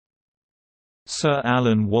Sir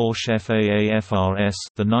Alan Walsh FAAFRS,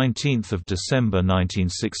 the 19th of December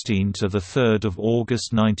 1916 to the 3rd of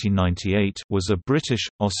August 1998, was a British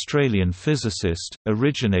Australian physicist,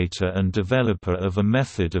 originator and developer of a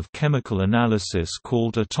method of chemical analysis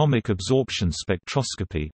called atomic absorption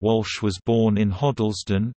spectroscopy. Walsh was born in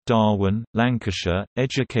Hoddlesden, Darwin, Lancashire,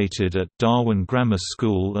 educated at Darwin Grammar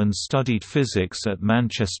School and studied physics at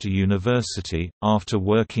Manchester University. After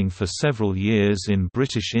working for several years in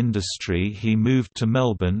British industry, he moved to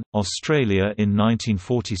Melbourne, Australia in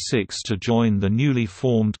 1946 to join the newly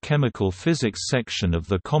formed Chemical Physics section of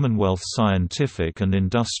the Commonwealth Scientific and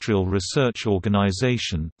Industrial Research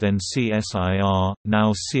Organisation, then CSIR,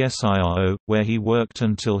 now CSIRO, where he worked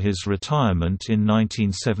until his retirement in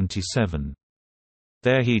 1977.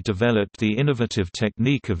 There he developed the innovative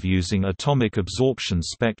technique of using atomic absorption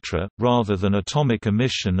spectra, rather than atomic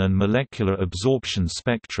emission and molecular absorption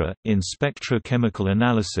spectra. In spectrochemical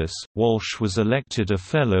analysis, Walsh was elected a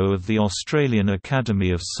Fellow of the Australian Academy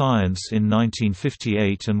of Science in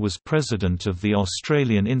 1958 and was President of the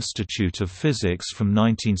Australian Institute of Physics from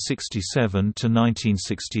 1967 to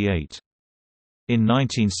 1968. In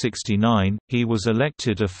 1969, he was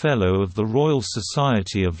elected a Fellow of the Royal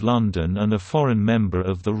Society of London and a foreign member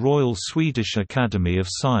of the Royal Swedish Academy of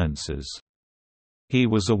Sciences. He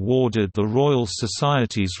was awarded the Royal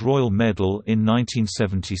Society's Royal Medal in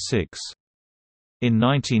 1976. In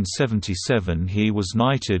 1977 he was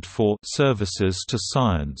knighted for «services to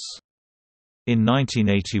science». In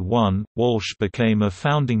 1981, Walsh became a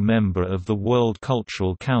founding member of the World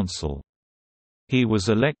Cultural Council. He was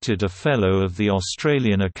elected a Fellow of the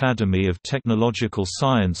Australian Academy of Technological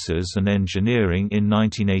Sciences and Engineering in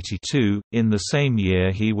 1982. In the same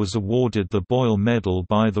year, he was awarded the Boyle Medal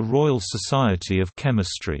by the Royal Society of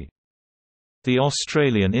Chemistry. The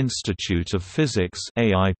Australian Institute of Physics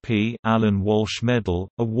 (AIP) Alan Walsh Medal,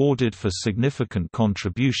 awarded for significant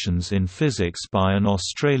contributions in physics by an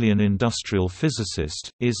Australian industrial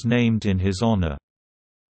physicist, is named in his honour.